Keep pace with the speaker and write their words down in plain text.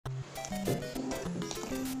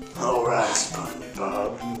Alright,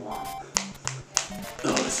 SpongeBob.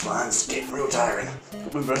 Oh, this line's getting real tiring.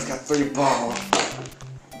 We both got 3 balls.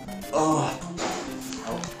 Oh.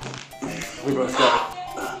 We both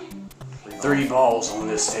got 3 balls on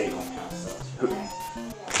this table.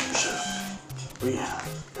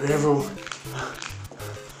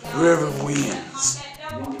 Whoever wins.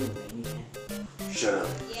 Shut up.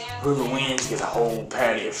 Whoever wins gets a whole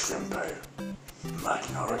patty of shrimp. I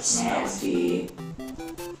can already smell it.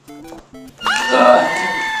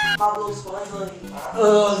 Pablo Sponge.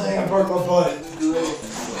 Oh, I think I broke my butt. You're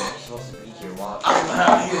supposed to be here watching. I'm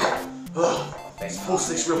out here. This whole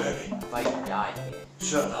stick's real heavy. If I die,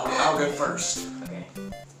 Shut up. I'll go first. okay.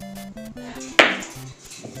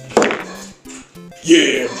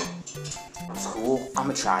 Yeah. It's cool. I'm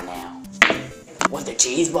gonna try now. What, the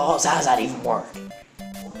cheese balls? How does that even work?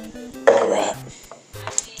 Alright.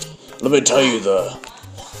 Let me tell you the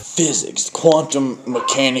physics, quantum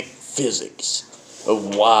mechanic physics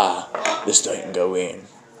of why this doesn't go in.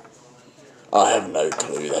 I have no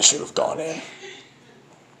clue. That should have gone in.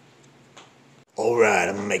 Alright,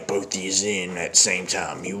 I'm gonna make both these in at the same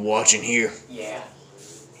time. You watching here? Yeah.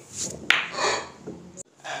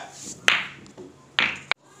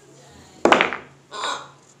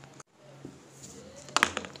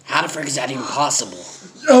 How the frick is that even possible?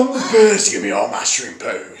 I'm the best. Give me all my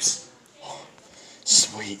shrimpos.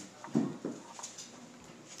 Sweet.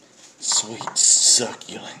 Sweet,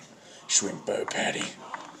 succulent shrimpo patty.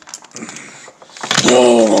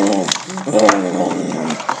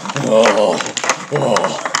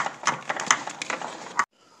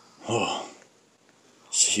 Oh,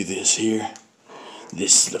 see this here?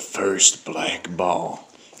 This is the first black ball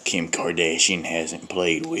Kim Kardashian hasn't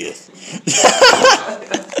played with.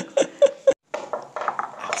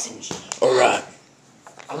 Alright.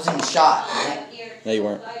 I was in the shot. No, you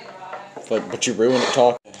weren't. But you ruined it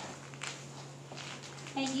talking.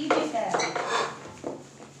 Hey, you did that.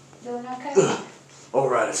 Doing okay?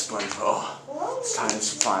 Alright, it's SpongeBob. It's time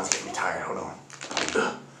some flies get me tired. Hold on.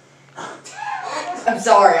 I'm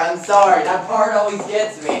sorry. That part always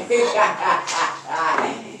gets me.